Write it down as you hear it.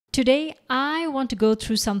Today, I want to go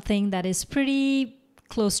through something that is pretty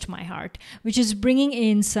close to my heart, which is bringing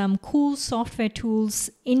in some cool software tools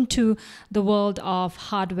into the world of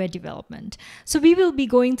hardware development. So we will be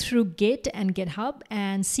going through Git and GitHub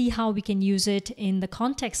and see how we can use it in the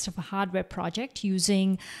context of a hardware project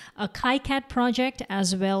using a KiCad project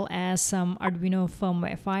as well as some Arduino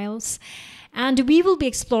firmware files. And we will be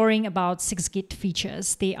exploring about 6 Git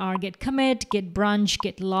features. They are Git commit, Git branch,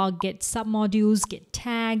 Git log, Git submodules, Git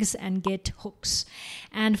tags, and Git hooks.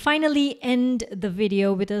 And finally, end the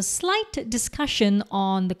video with a slight discussion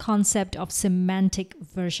on the concept of semantic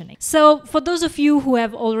versioning. So for those of you who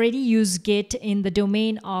have already used Git in the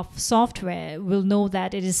domain of software will know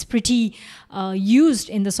that it is pretty used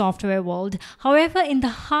in the software world. However, in the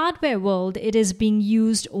hardware world, it is being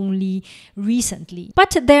used only recently.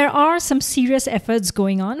 But there are some serious efforts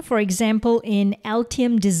going on. For example, in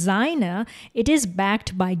Altium Designer, it is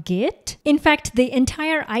backed by Git. In fact, the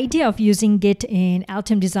entire idea of using Git in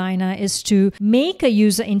Altium Designer is to make a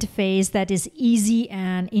user interface that is easy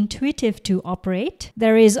and intuitive to operate.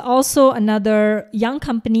 There is also another young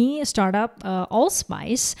company, startup,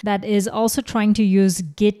 Allspice, that is also trying to use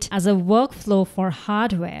Git as a workflow for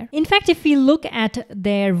hardware. In fact, if we look at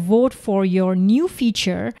their vote for your new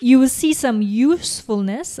feature, you will see some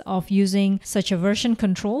usefulness of using such a version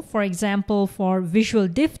control. For example, for visual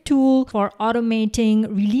diff tool, for automating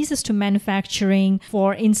releases to manufacturing,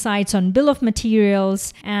 for insights on bill of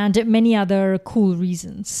materials, and many other cool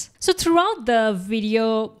reasons. So throughout the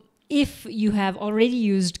video, if you have already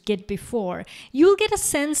used Git before, you'll get a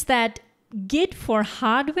sense that Git for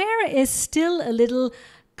hardware is still a little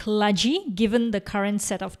kludgy given the current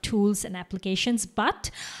set of tools and applications, but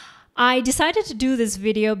I decided to do this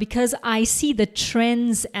video because I see the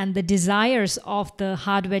trends and the desires of the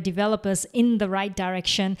hardware developers in the right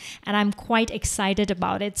direction, and I'm quite excited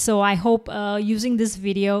about it. So I hope using this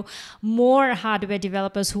video, more hardware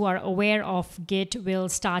developers who are aware of Git will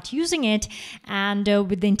start using it, and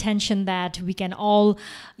with the intention that we can all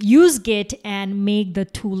use Git and make the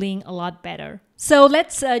tooling a lot better. So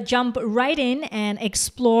let's jump right in and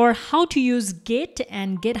explore how to use Git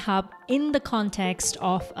and GitHub in the context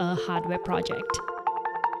of a hardware project.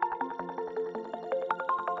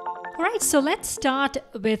 Alright, so let's start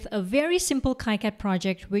with a very simple KiCad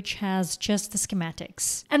project which has just the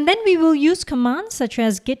schematics. And then we will use commands such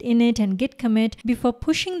as git init and git commit before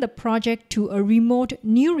pushing the project to a remote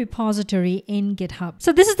new repository in GitHub.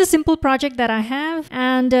 So this is the simple project that I have,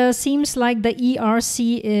 and seems like the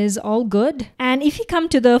ERC is all good. And if you come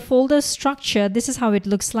to the folder structure, this is how it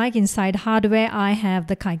looks like. Inside hardware, I have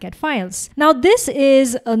the KiCad files. Now this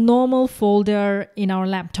is a normal folder in our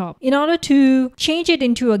laptop. In order to change it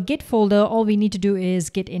into a Git folder, all we need to do is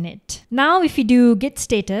git init. Now if you do git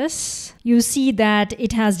status, you see that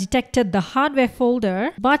it has detected the hardware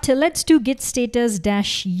folder, but let's do git status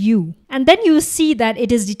 -u. And then you see that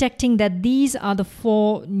it is detecting that these are the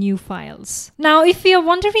 4 new files. Now, if you are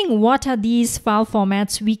wondering what are these file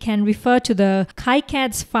formats, we can refer to the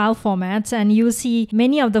KiCad's file formats, and you will see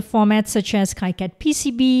many of the formats such as KiCad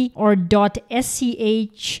PCB or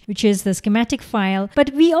 .sch, which is the schematic file.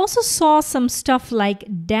 But we also saw some stuff like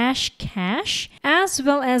 -cache as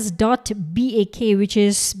well as .bak, which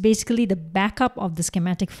is basically the backup of the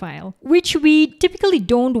schematic file, which we typically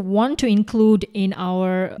don't want to include in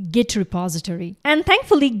our Git repository. And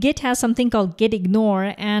thankfully, Git has something called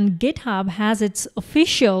gitignore, and GitHub has its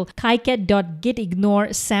official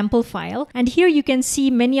KiCad.gitignore sample file. And here you can see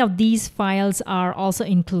many of these files are also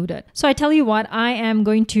included. So I tell you what, I am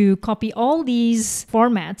going to copy all these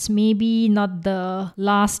formats, maybe not the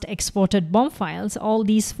last exported BOM files, all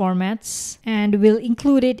these formats, and we'll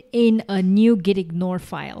include it in a new gitignore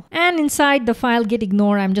file. And inside the file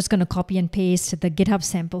gitignore, I'm just going to copy and paste the GitHub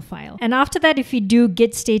sample file. And after that, if we do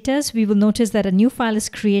git status, we will notice that a new file is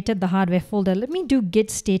created, the hardware folder. Let me do git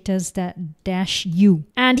status -u.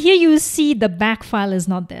 And here you see the back file is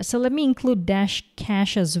not there. So let me include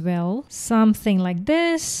 -cache as well, something like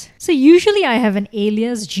this. So usually I have an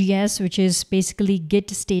alias gs, which is basically git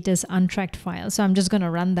status untracked file. So I'm just going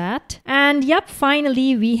to run that. And yep,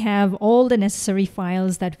 finally we have all the necessary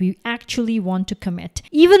files that we actually want to commit,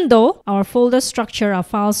 even though our folder structure, our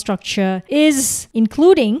file structure is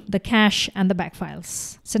including the cache and the back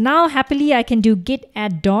files. So now happily I can do git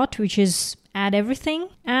add dot, which is add everything,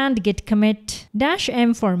 and git commit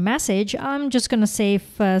 -m for message. I'm just going to say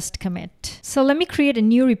first commit. So let me create a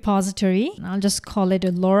new repository. I'll just call it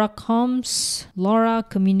LoRa comms, LoRa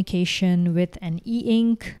communication with an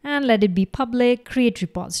e-ink, and let it be public, create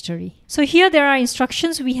repository. So here there are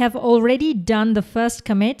instructions. We have already done the first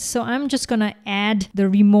commit. So I'm just going to add the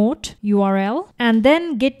remote URL and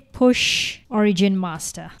then git push origin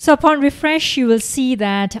master. So upon refresh, you will see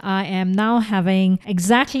that I am now having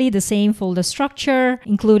exactly the same folder structure,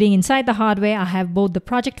 including inside the hardware, I have both the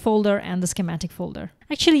project folder and the schematic folder.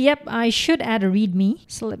 Actually, yep, I should add a readme.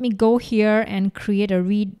 So let me go here and create a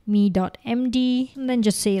readme.md and then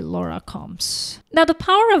just say LoRa comms. Now the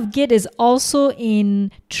power of Git is also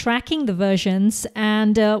in tracking the versions,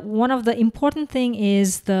 and one of the important thing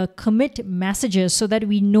is the commit messages so that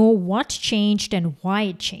we know what changed and why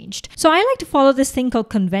it changed. So I like to follow this thing called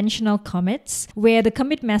conventional commits, where the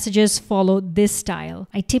commit messages follow this style.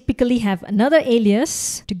 I typically have another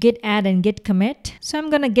alias to git add and git commit. So I'm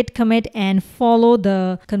going to git commit and follow the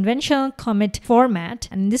conventional commit format,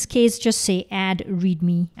 and in this case just say add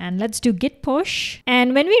readme, and let's do git push.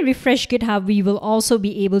 And when we refresh GitHub, we will also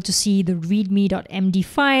be able to see the readme.md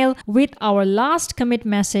file with our last commit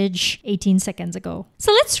message 18 seconds ago.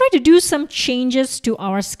 So let's try to do some changes to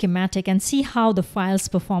our schematic and see how the files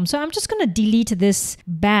perform. So I'm just going to delete this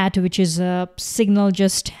bat, which is a signal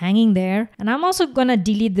just hanging there, and I'm also going to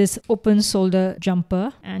delete this open solder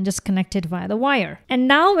jumper and just connect it via the wire. And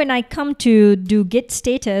now when I come to do git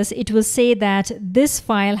status, it will say that this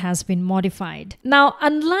file has been modified. Now,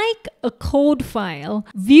 unlike a code file,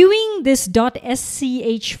 viewing this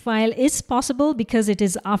 .sch file is possible because it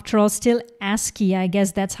is, after all, still ASCII. I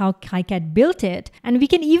guess that's how KiCad built it. And we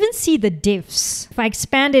can even see the diffs. If I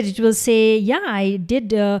expand it, it will say, yeah, I did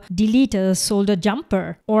delete a solder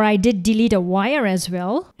jumper, or I did delete a wire as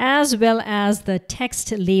well as the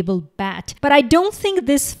text label bat. But I don't think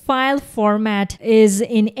this file format is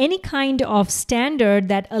in any kind of standard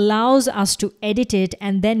that allows us to edit it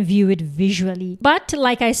and then view it visually. But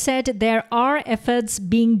like I said, there are efforts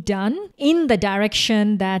being done in the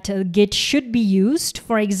direction that Git should be used.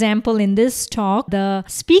 For example, in this talk, the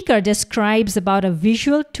speaker describes about a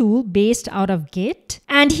visual tool based out of Git,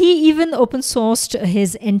 and he even open sourced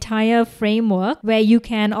his entire framework where you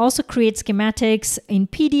can also create schematics in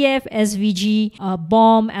PDF, SVG,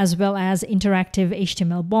 BOM, as well as interactive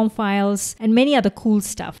HTML BOM files, and many other cool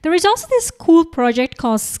stuff. There is also this cool project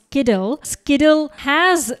called Skiddle. Skiddle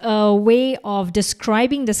has a way of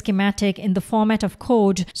describing the schematic in the format of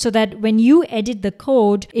code so that when you edit the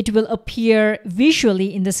code, it will appear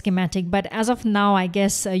visually in the schematic. But as of now, I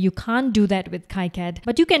guess you can't do that with KiCad,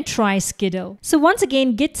 but you can try Skiddle. So once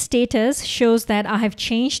again, git status shows that I have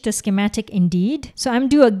changed the schematic indeed. So I'm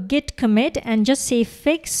do a git commit and just say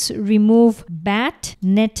fix remove bat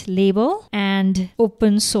net label and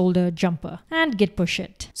open solder jumper and git push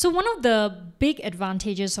it. So one of the big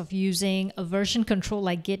advantages of using a version control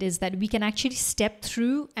like Git is that we can actually step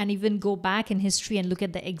through and even go back in history and look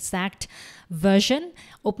at the exact version,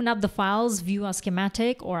 open up the files, view our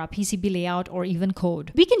schematic or our PCB layout or even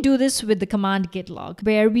code. We can do this with the command git log,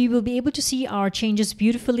 where we will be able to see our changes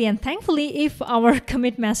beautifully, and thankfully if our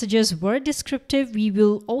commit messages were descriptive, we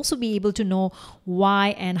will also be able to know why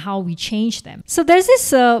and how we change them. So there's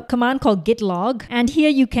this command called git log, and here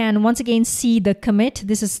you can once again see the commit.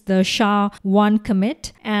 This is the SHA-1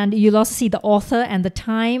 commit, and you'll also see the author and the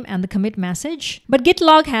time and the commit message. But git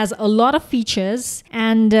log has a lot of features,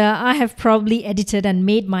 and I have probably edited and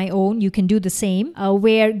made my own. You can do the same,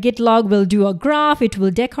 where git log will do a graph, it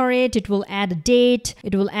will decorate, it will add a date,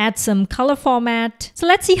 it will add some color format. So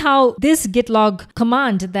let's see how this git log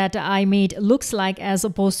command that I made looks like as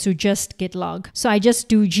opposed to just git log. So I just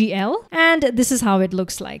do GL, and this is how it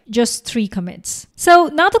looks like, just 3 commits. So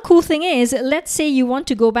now the cool thing is, let's say you want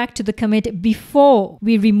to go back to the commit before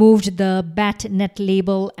we removed the bat net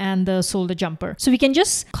label and the solder jumper. So we can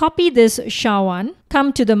just copy this SHA-1,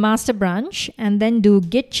 come to the master branch, and then do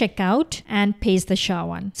git checkout and paste the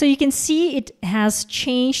SHA-1. So you can see it has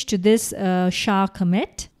changed to this SHA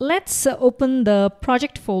commit. Let's open the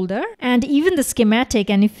project folder and even the schematic,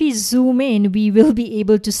 and if we zoom in, we will be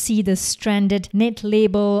able to see the stranded net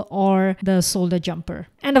label or the solder jumper.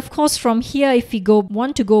 And of course, from here, if we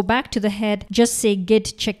want to go back to the head, just say git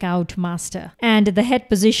checkout master. And the head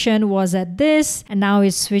position was at this, and now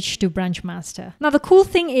it's switched to branch master. Now the cool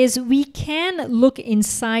thing is we can look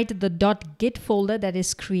inside the .git folder that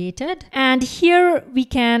is created, and here we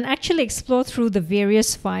can actually explore through the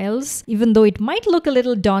various files, even though it might look a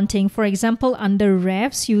little daunting. For example, under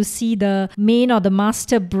refs, you see the main or the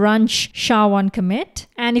master branch SHA-1 commit,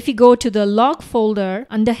 And if you go to the log folder,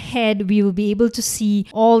 under head, we will be able to see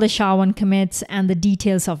all the SHA-1 commits and the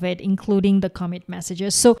details of it, including the commit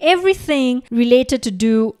messages. So everything related to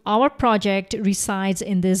do our project resides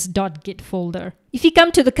in this .git folder. If you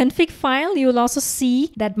come to the config file, you will also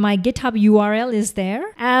see that my GitHub URL is there,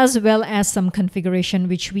 as well as some configuration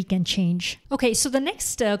which we can change. Okay, so the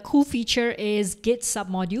next cool feature is Git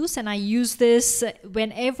submodules, and I use this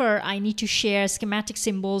whenever I need to share schematic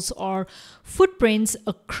symbols or footprints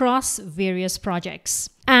across various projects.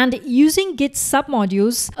 And using Git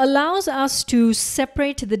submodules allows us to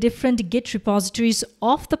separate the different Git repositories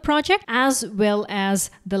of the project as well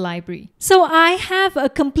as the library. So I have a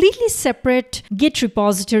completely separate Git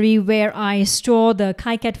repository where I store the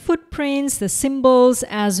KiCad footprints, the symbols,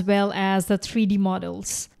 as well as the 3D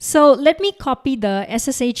models. So let me copy the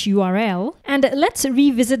SSH URL and let's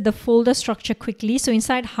revisit the folder structure quickly. So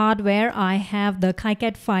inside hardware, I have the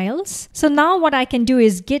KiCad files. So now what I can do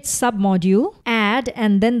is git submodule, add,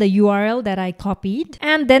 and then the URL that I copied,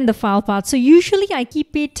 and then the file path. So usually I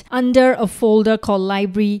keep it under a folder called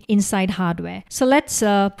library inside hardware. So let's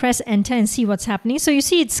press enter and see what's happening. So you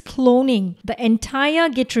see it's cloning the entire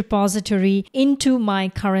Git repository into my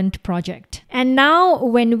current project. And now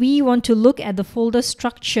when we want to look at the folder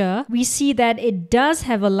structure, we see that it does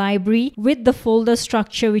have a library with the folder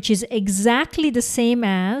structure, which is exactly the same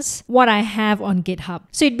as what I have on GitHub.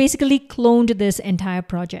 So it basically cloned this entire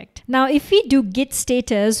project. Now, if we do git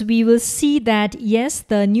status, we will see that yes,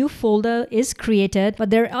 the new folder is created,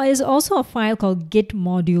 but there is also a file called git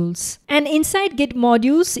modules. And inside git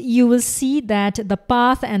modules, you will see that the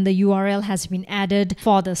path and the URL has been added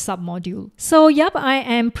for the submodule. So yep, I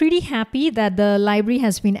am pretty happy that the library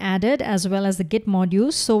has been added as well as the git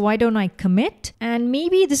modules. So why don't I commit? And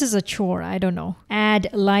maybe this is a chore, I don't know. Add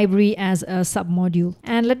library as a submodule.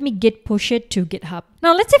 And let me git push it to GitHub.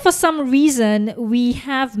 Now, let's say for some reason we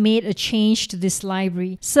have made a change to this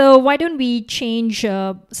library. So why don't we change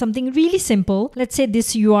something really simple? Let's say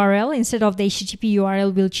this URL, instead of the HTTP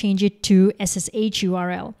URL, we'll change it to SSH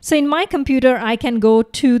URL. So in my computer, I can go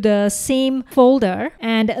to the same folder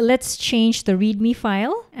and let's change the README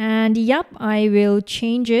file. And yep, I will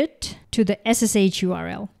change it to the SSH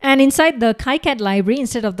URL. And inside the KiCad library,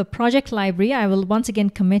 instead of the project library, I will once again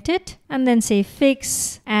commit it and then say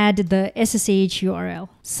fix, add the SSH URL.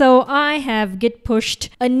 So I have git pushed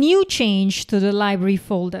a new change to the library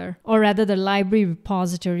folder, or rather the library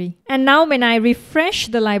repository. And now when I refresh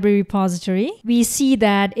the library repository, we see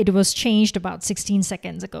that it was changed about 16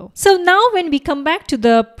 seconds ago. So now when we come back to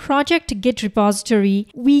the project git repository,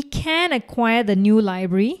 we can acquire the new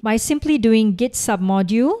library by simply doing git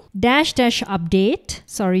submodule --update,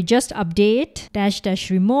 just update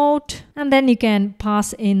 --remote, and then you can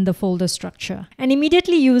pass in the folder structure. And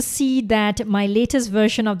immediately you will see that my latest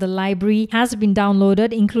version of the library has been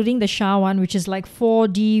downloaded, including the SHA-1, which is like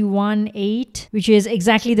 4D18, which is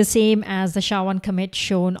exactly the same as the SHA-1 commit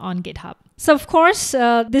shown on GitHub. So of course,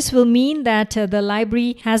 this will mean that the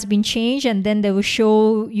library has been changed, and then they will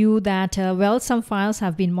show you that, well, some files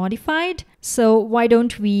have been modified. So why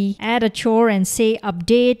don't we add a chore and say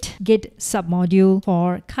update git submodule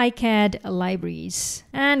for KiCad libraries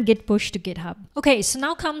and git push to GitHub. Okay, so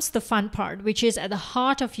now comes the fun part, which is at the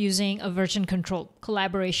heart of using a version control,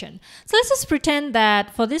 collaboration. So let's just pretend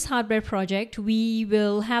that for this hardware project, we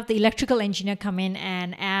will have the electrical engineer come in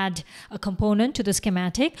and add a component to the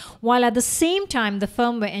schematic, while at the same time, the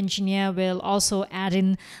firmware engineer will also add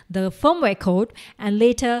in the firmware code, and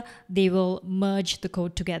later they will merge the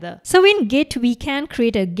code together. So in Git, we can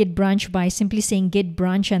create a Git branch by simply saying Git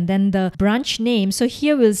branch and then the branch name. So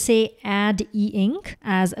here we'll say add e-ink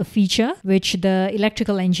as a feature, which the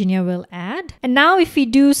electrical engineer will add. And now if we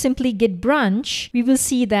do simply Git branch, we will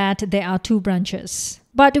see that there are two branches.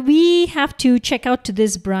 But we have to check out to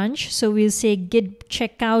this branch. So we'll say git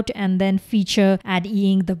checkout and then feature add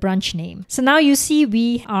e-ink the branch name. So now you see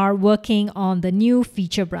we are working on the new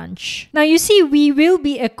feature branch. Now you see we will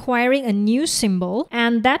be acquiring a new symbol,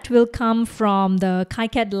 and that will come from the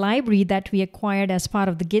KiCad library that we acquired as part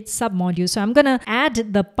of the Git submodule. So I'm going to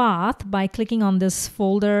add the path by clicking on this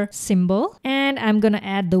folder symbol, and I'm going to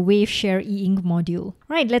add the wave share e-ink module.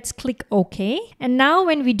 Right, let's click OK. And now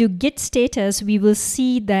when we do git status, we will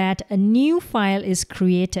see that a new file is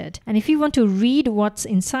created. And if you want to read what's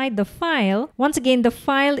inside the file, once again, the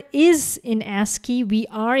file is in ASCII. We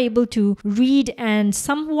are able to read and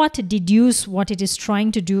somewhat deduce what it is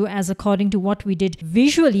trying to do as according to what we did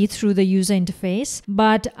visually through the user interface.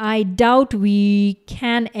 But I doubt we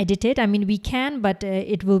can edit it. I mean, we can, but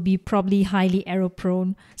it will be probably highly error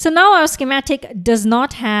prone. So now our schematic does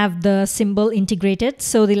not have the symbol integrated.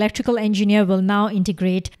 So the electrical engineer will now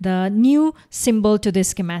integrate the new symbol to this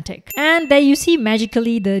schematic. And there you see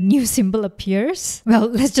magically the new symbol appears. Well,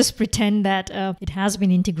 let's just pretend that it has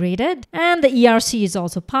been integrated. And the ERC is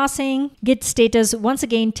also passing. Git status once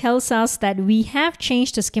again tells us that we have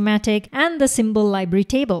changed the schematic and the symbol library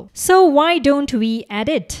table. So why don't we add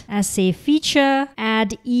it as a feature,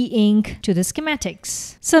 add e-ink to the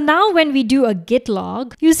schematics. So now when we do a git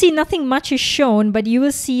log, you see nothing much is shown, but you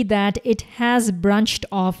will see that it has branched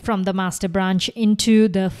off from the master branch into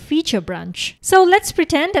the feature branch. So let's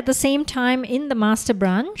pretend at the same time in the master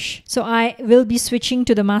branch. So I will be switching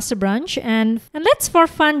to the master branch and let's for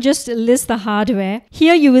fun just list the hardware.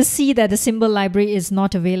 Here you will see that the symbol library is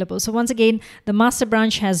not available. So once again, the master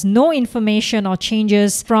branch has no information or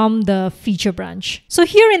changes from the feature branch. So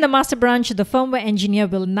here in the master branch, the firmware engineer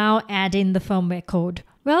will now add in the firmware code.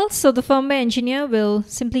 Well, so the firmware engineer will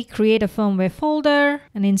simply create a firmware folder,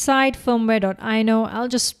 and inside firmware.ino, I'll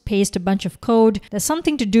just paste a bunch of code that's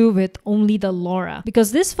something to do with only the LoRa,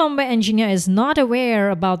 because this firmware engineer is not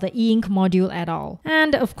aware about the e-ink module at all.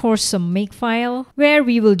 And of course, some makefile where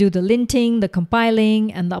we will do the linting, the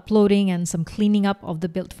compiling, and the uploading, and some cleaning up of the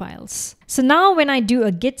build files. So now when I do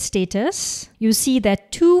a git status, you see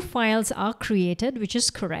that 2 files are created, which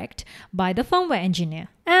is correct, by the firmware engineer.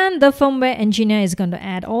 And the firmware engineer is going to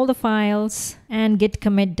add all the files and git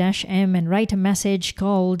commit -m and write a message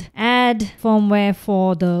called add firmware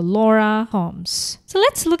for the LoRa comms. So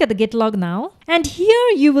let's look at the git log now. And here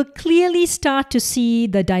you will clearly start to see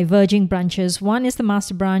the diverging branches. One is the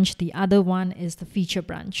master branch, the other one is the feature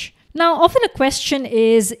branch. Now, often a question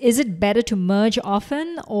is it better to merge often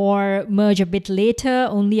or merge a bit later,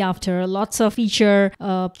 only after lots of feature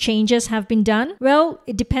changes have been done? Well,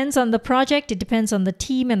 it depends on the project, it depends on the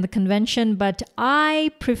team and the convention, but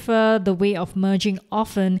I prefer the way of merging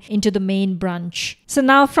often into the main branch. So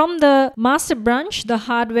now from the master branch, the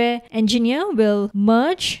hardware engineer will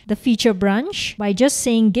merge the feature branch by just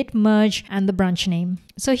saying git merge and the branch name.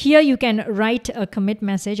 So here you can write a commit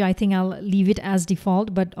message. I think I'll leave it as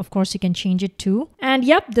default, but of course you can change it too. And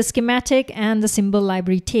yep, the schematic and the symbol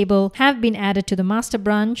library table have been added to the master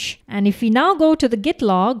branch. And if we now go to the git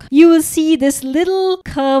log, you will see this little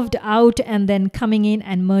curved out and then coming in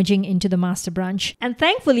and merging into the master branch. And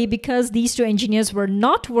thankfully, because these 2 engineers were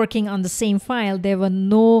not working on the same file, there were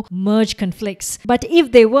no merge conflicts. But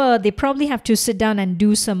if they were, they probably have to sit down and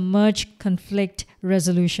do some merge conflict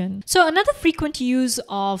resolution. So another frequent use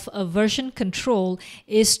of a version control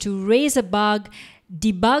is to raise a bug,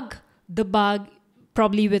 debug the bug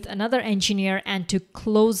probably with another engineer, and to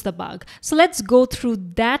close the bug. So let's go through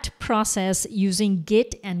that process using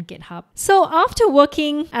Git and GitHub. So after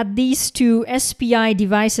working at these 2 SPI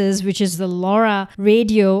devices, which is the LoRa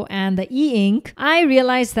radio and the e-ink, I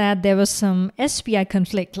realized that there was some SPI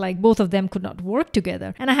conflict, like both of them could not work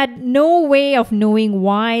together. And I had no way of knowing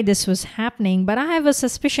why this was happening, but I have a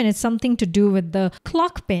suspicion it's something to do with the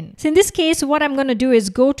clock pin. So in this case, what I'm going to do is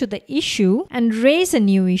go to the issue and raise a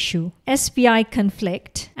new issue, SPI conflict,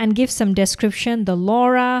 and give some description. The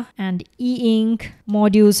LoRa and e-ink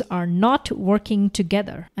modules are not working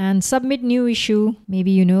together, and submit new issue.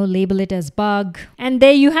 Maybe, label it as bug. And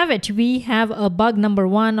there you have it. We have a bug number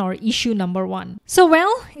 1 or issue number 1. So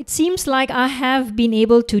well, it seems like I have been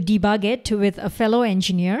able to debug it with a fellow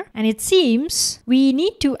engineer, and it seems we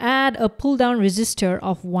need to add a pull down resistor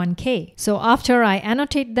of 1K. So after I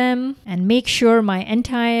annotate them and make sure my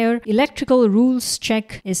entire electrical rules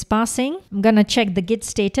check is passing, I'm gonna check the git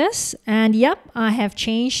status, and yep, I have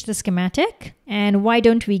changed the schematic. And why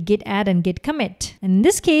don't we git add and git commit? And in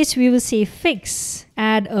this case, we will say fix,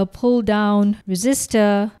 add a pull down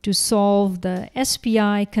resistor to solve the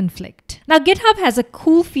SPI conflict. Now GitHub has a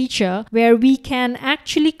cool feature where we can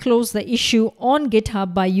actually close the issue on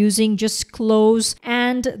GitHub by using just close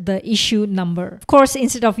and the issue number. Of course,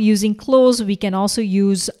 instead of using close, we can also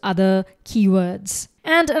use other keywords.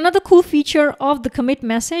 And another cool feature of the commit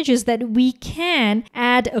message is that we can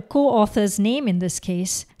add a co-author's name in this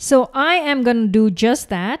case. So I am going to do just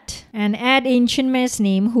that and add in Chinmay's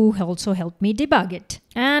name, who also helped me debug it.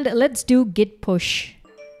 And let's do git push.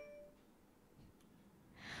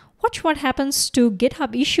 watch what happens to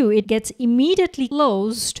GitHub issue. It gets immediately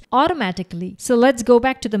closed automatically. So let's go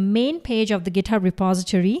back to the main page of the GitHub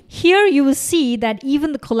repository. Here you will see that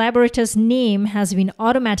even the collaborator's name has been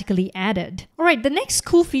automatically added. All right, the next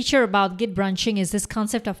cool feature about Git branching is this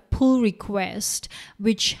concept of pull request,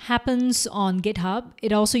 which happens on GitHub.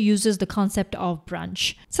 It also uses the concept of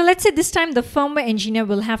branch. So let's say this time the firmware engineer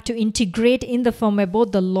will have to integrate in the firmware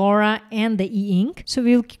both the LoRa and the e-ink. So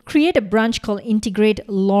we'll create a branch called integrate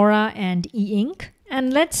LoRa and e-ink.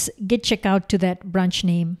 And let's git check out to that branch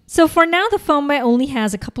name. So for now, the firmware only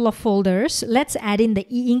has a couple of folders. Let's add in the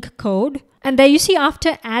e-ink code. And there you see,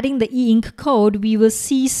 after adding the e-ink code, we will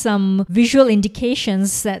see some visual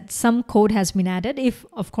indications that some code has been added, if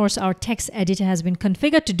of course our text editor has been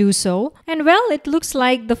configured to do so. And well, it looks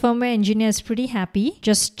like the firmware engineer is pretty happy.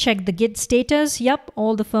 Just check the git status. Yep,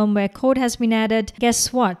 all the firmware code has been added.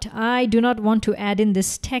 Guess what? I do not want to add in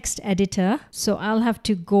this text editor. So I'll have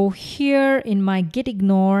to go here in my git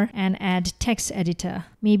ignore and add text editor.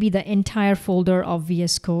 Maybe the entire folder of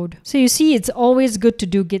VS Code. So you see, it's always good to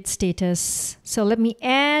do git status. So let me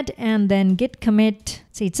add and then git commit.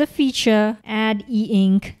 So it's a feature, add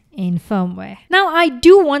e-ink in firmware. Now I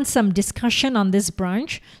do want some discussion on this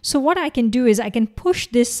branch. So what I can do is I can push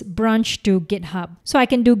this branch to GitHub. So I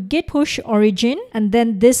can do git push origin and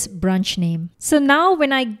then this branch name. So now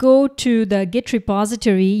when I go to the Git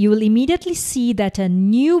repository, you will immediately see that a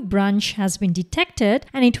new branch has been detected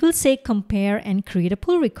and it will say compare and create a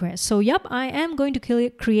pull request. So yep, I am going to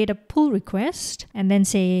create a pull request and then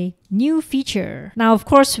say new feature. Now of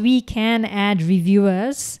course we can add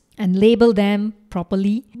reviewers and label them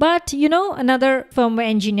properly. But you know, another firmware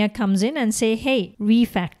engineer comes in and say, hey,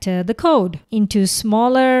 refactor the code into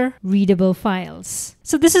smaller readable files.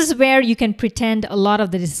 So this is where you can pretend a lot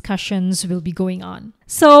of the discussions will be going on.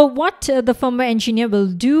 So what the firmware engineer will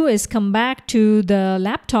do is come back to the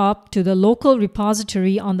laptop, to the local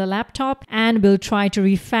repository on the laptop, and will try to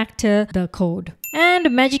refactor the code.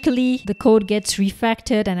 And magically, the code gets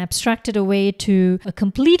refactored and abstracted away to a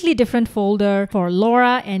completely different folder for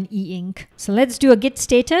LoRa and e-ink. So let's do a git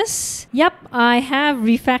status. Yep, I have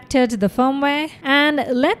refactored the firmware and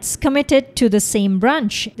let's commit it to the same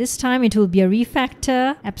branch. This time it will be a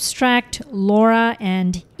refactor, abstract LoRa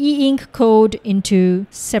and e-ink code into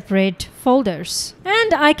separate folders.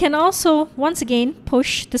 And I can also once again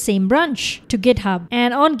push the same branch to GitHub.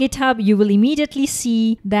 And on GitHub, you will immediately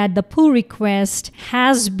see that the pull request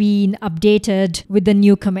has been updated with the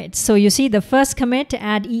new commit. So you see the first commit,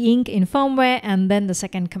 add e-ink in firmware, and then the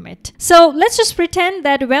second commit. So let's just pretend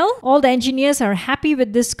that, well, all the engineers are happy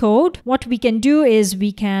with this code. What we can do is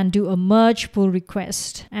we can do a merge pull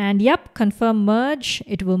request. And yep, confirm merge.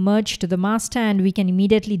 It will merge to the master and we can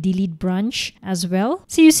immediately delete branch as well.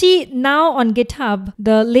 So you see now on GitHub,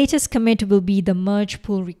 the latest commit will be the merge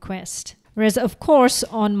pull request. Whereas, of course,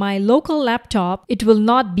 on my local laptop, it will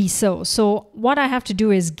not be so. So what I have to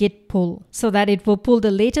do is git pull so that it will pull the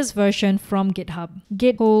latest version from GitHub.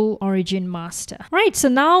 Git pull origin master. Right, so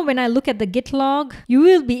now when I look at the Git log, you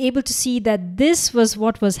will be able to see that this was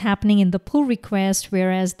what was happening in the pull request,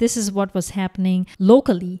 whereas this is what was happening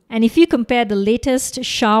locally. And if you compare the latest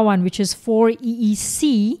SHA-1, which is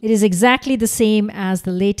 4EEC, it is exactly the same as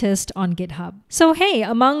the latest on GitHub. So hey,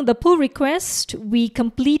 among the pull requests, we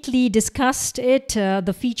completely discussed it,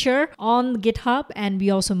 the feature on GitHub, and we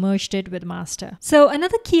also merged it with master. So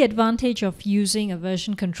another key advantage of using a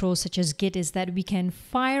version control such as Git is that we can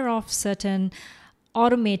fire off certain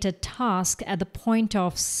automated tasks at the point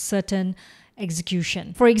of certain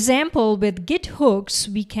execution. For example, with Git hooks,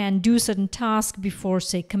 we can do certain tasks before,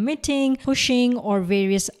 say, committing, pushing, or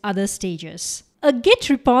various other stages. A Git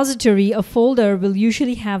repository, a folder, will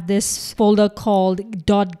usually have this folder called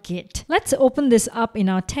 .git. Let's open this up in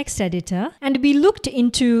our text editor. And we looked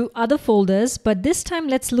into other folders, but this time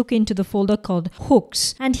let's look into the folder called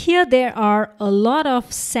hooks. And here there are a lot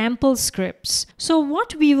of sample scripts. So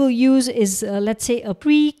what we will use is, let's say, a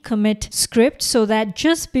pre-commit script so that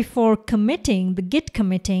just before committing, the Git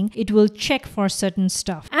committing, it will check for certain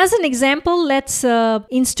stuff. As an example, let's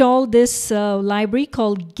install this library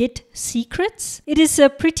called Git secrets. It is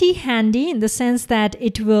pretty handy in the sense that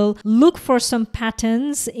it will look for some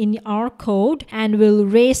patterns in our code and will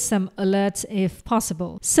raise some alerts if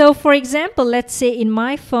possible. So for example, let's say in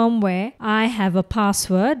my firmware, I have a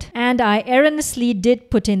password and I erroneously did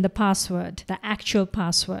put in the password, the actual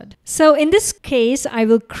password. So in this case, I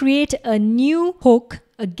will create a new hook,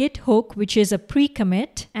 a Git hook, which is a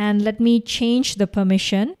pre-commit, and let me change the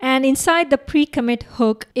permission. And inside the pre-commit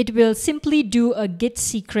hook, it will simply do a Git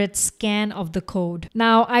secret scan of the code.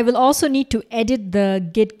 Now, I will also need to edit the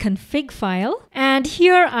Git config file. And And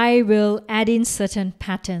here I will add in certain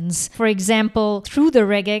patterns. For example, through the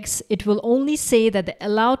regex, it will only say that the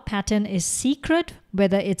allowed pattern is secret,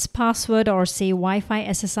 whether it's password or say Wi-Fi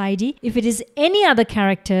SSID. If it is any other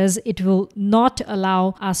characters, it will not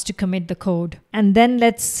allow us to commit the code. And then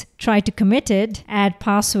let's try to commit it, add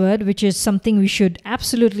password, which is something we should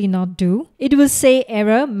absolutely not do. It will say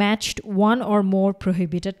error matched one or more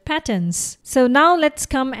prohibited patterns. So now let's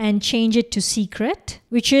come and change it to secret,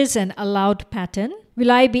 which is an allowed pattern. Will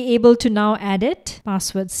I be able to now add it?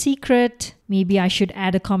 Password secret. Maybe I should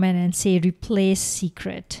add a comment and say replace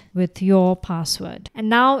secret with your password. And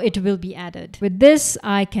now it will be added. With this,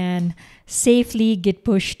 I can safely git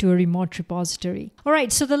push to a remote repository. All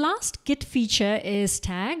right, so the last Git feature is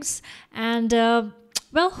tags. And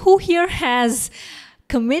well, who here has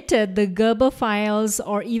committed the Gerber files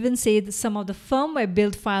or even say some of the firmware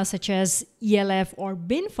build files such as ELF or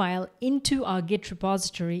bin file into our Git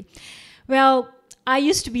repository? Well, I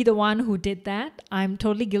used to be the one who did that. I'm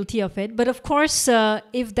totally guilty of it. But of course,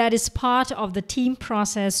 if that is part of the team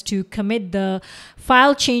process to commit the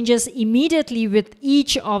file changes immediately with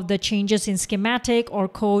each of the changes in schematic or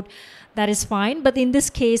code, that is fine, but in this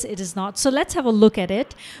case it is not. So let's have a look at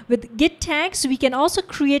it. With Git tags, we can also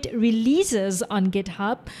create releases on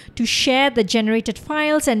GitHub to share the generated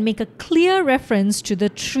files and make a clear reference to the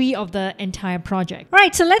tree of the entire project. All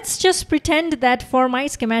right, so let's just pretend that for my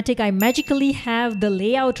schematic, I magically have the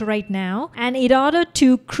layout right now. And in order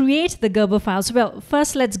to create the Gerber files, well,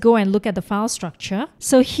 first let's go and look at the file structure.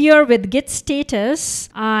 So here with Git status,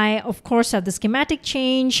 I of course have the schematic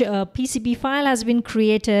change, a PCB file has been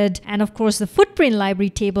created, and of course the footprint library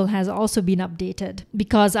table has also been updated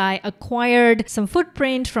because I acquired some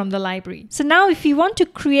footprint from the library. So now if you want to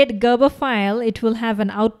create Gerber file, it will have an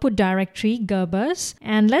output directory, Gerbers,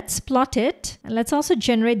 and let's plot it. And let's also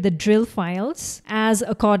generate the drill files as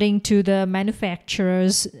according to the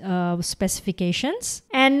manufacturer's specifications.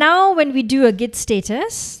 And now when we do a Git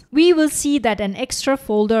status, we will see that an extra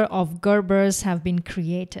folder of Gerbers have been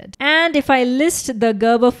created. And if I list the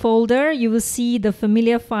Gerber folder, you will see the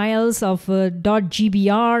familiar files of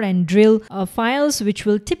 .gbr and drill files, which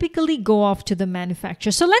will typically go off to the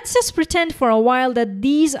manufacturer. So let's just pretend for a while that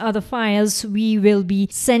these are the files we will be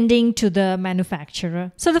sending to the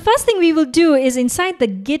manufacturer. So the first thing we will do is inside the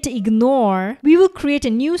git ignore, we will create a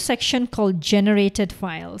new section called generated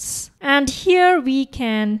files. And here we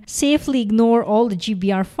can safely ignore all the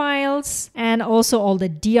GBR files and also all the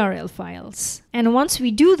DRL files. And once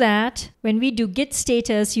we do that, when we do git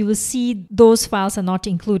status, you will see those files are not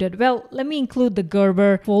included. Well, let me include the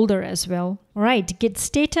Gerber folder as well. All right, git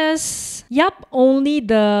status. Yup, only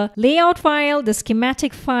the layout file, the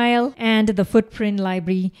schematic file, and the footprint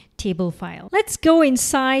library table file. Let's go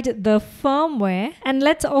inside the firmware and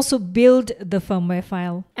let's also build the firmware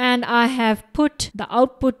file. And I have put the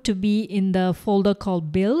output to be in the folder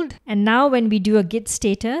called build. And now when we do a git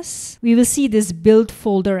status, we will see this build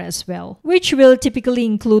folder as well, which will typically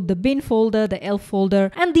include the bin folder, the elf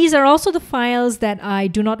folder, and these are also the files that I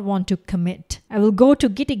do not want to commit. I will go to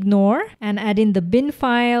git ignore and add in the bin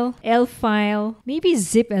file, elf file, maybe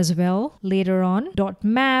zip as well later on,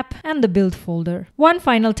 .map, and the build folder. One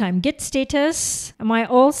final time, git status. Am I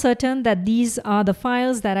all certain that these are the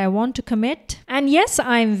files that I want to commit? And yes,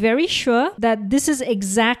 I'm very sure that this is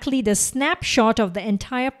exactly the snapshot of the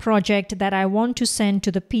entire project that I want to send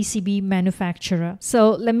to the PCB manufacturer.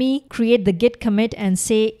 So let me create the git commit and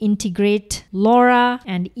say integrate LoRa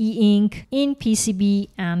and e-ink in PCB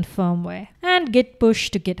and firmware, and git push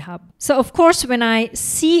to GitHub. So of course, when I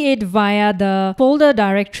see it via the folder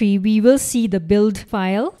directory, we will see the build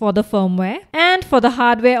file for the firmware, and for the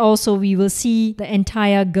hardware also we will see the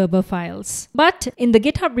entire Gerber files. But in the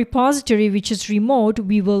GitHub repository, which is remote,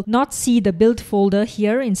 we will not see the build folder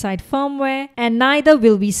here inside firmware, and neither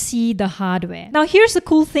will we see the hardware. Now here's the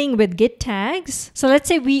cool thing with git tags. So let's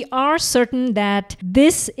say we are certain that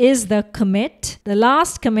this is the commit. The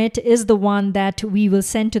last commit is the one that we will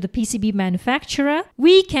send to the PCB manufacturer.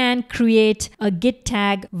 We can create a git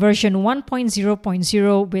tag version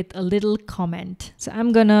 1.0.0 with a little comment. So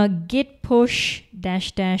I'm gonna git push --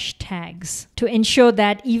 tags to ensure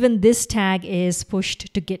that even this tag is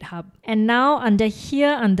pushed to GitHub. And now under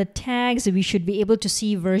here, under tags, we should be able to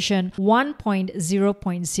see version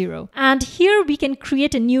 1.0.0. And here we can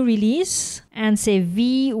create a new release and say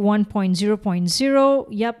v 1.0.0.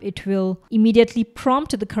 Yep, it will immediately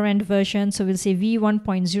prompt the current version. So we'll say v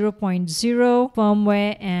 1.0.0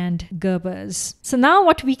 firmware and Gerbers. So now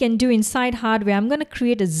what we can do inside hardware, I'm going to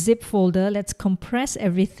create a zip folder. Let's compress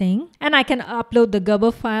everything. And I can upload the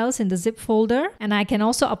Gerber files in the zip folder. And I can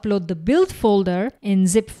also upload the build folder in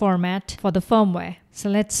zip format for the firmware. So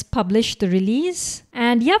let's publish the release.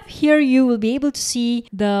 And yep, here you will be able to see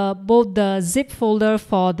both the zip folder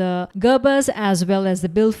for the Gerbers as well as the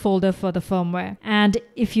build folder for the firmware. And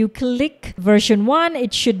if you click version 1,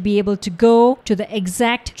 it should be able to go to the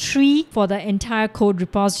exact tree for the entire code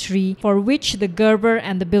repository for which the Gerber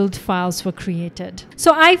and the build files were created.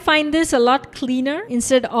 So I find this a lot cleaner.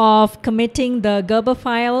 Instead of committing the Gerber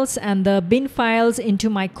files and the bin files into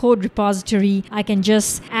my code repository, I can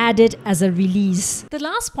just add it as a release. The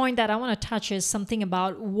last point that I want to touch is something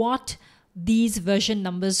about what these version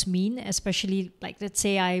numbers mean, especially like let's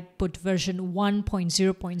say I put version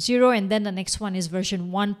 1.0.0 and then the next one is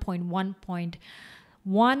version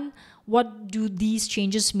 1.1.1. What do these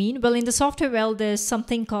changes mean? Well, in the software world, there's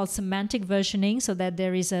something called semantic versioning, so that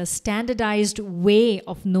there is a standardized way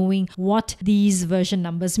of knowing what these version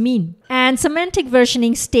numbers mean. And semantic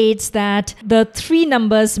versioning states that the 3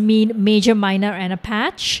 numbers mean major, minor, and a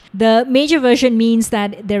patch. The major version means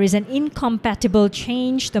that there is an incompatible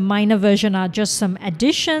change. The minor version are just some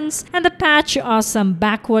additions, and the patch are some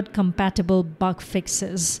backward compatible bug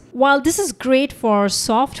fixes. While this is great for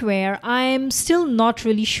software, I'm still not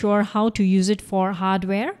really sure how to use it for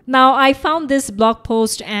hardware. Now, I found this blog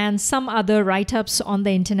post and some other write-ups on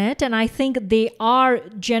the internet, and I think they are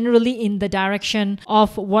generally in the direction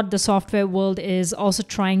of what the software world is also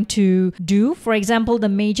trying to do. For example, the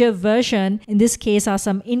major version in this case are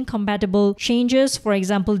some incompatible changes, for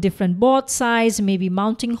example, different board size, maybe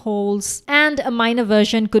mounting holes, and a minor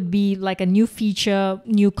version could be like a new feature,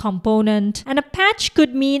 new component, and a patch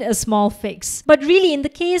could mean a small fix. But really, in the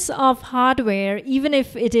case of hardware, even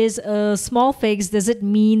if it is a small fix, does it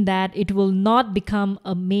mean that it will not become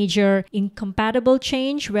a major incompatible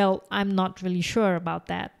change? Well, I'm not really sure about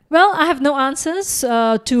that. Well, I have no answers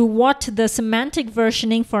to what the semantic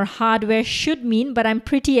versioning for hardware should mean, but I'm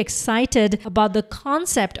pretty excited about the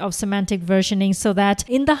concept of semantic versioning so that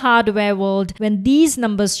in the hardware world, when these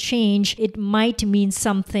numbers change, it might mean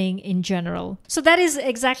something in general. So that is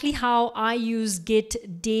exactly how I use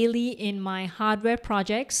Git daily in my hardware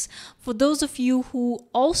projects. For those of you who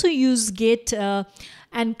also use Git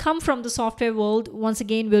and come from the software world, once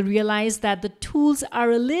again, will realize that the tools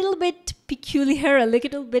are a little bit peculiar, a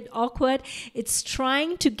little bit awkward. It's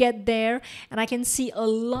trying to get there, and I can see a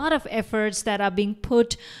lot of efforts that are being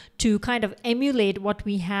put to kind of emulate what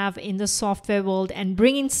we have in the software world and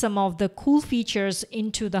bring in some of the cool features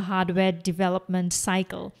into the hardware development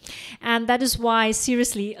cycle. And that is why,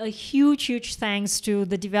 seriously, a huge thanks to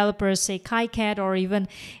the developers, say KiCad or even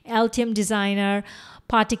Altium Designer,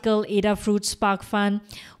 Particle, Adafruit, SparkFun,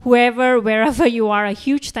 whoever, wherever you are, a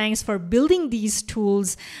huge thanks for building these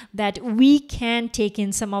tools that we can take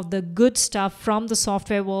in some of the good stuff from the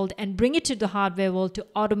software world and bring it to the hardware world to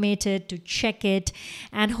automate it, to check it,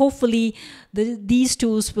 and hopefully these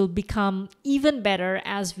tools will become even better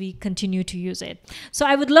as we continue to use it. So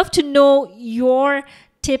I would love to know your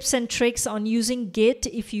tips and tricks on using Git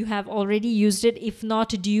if you have already used it. If not,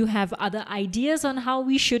 do you have other ideas on how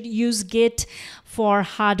we should use Git for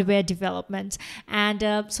hardware development?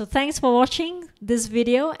 And so thanks for watching this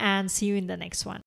video and see you in the next one.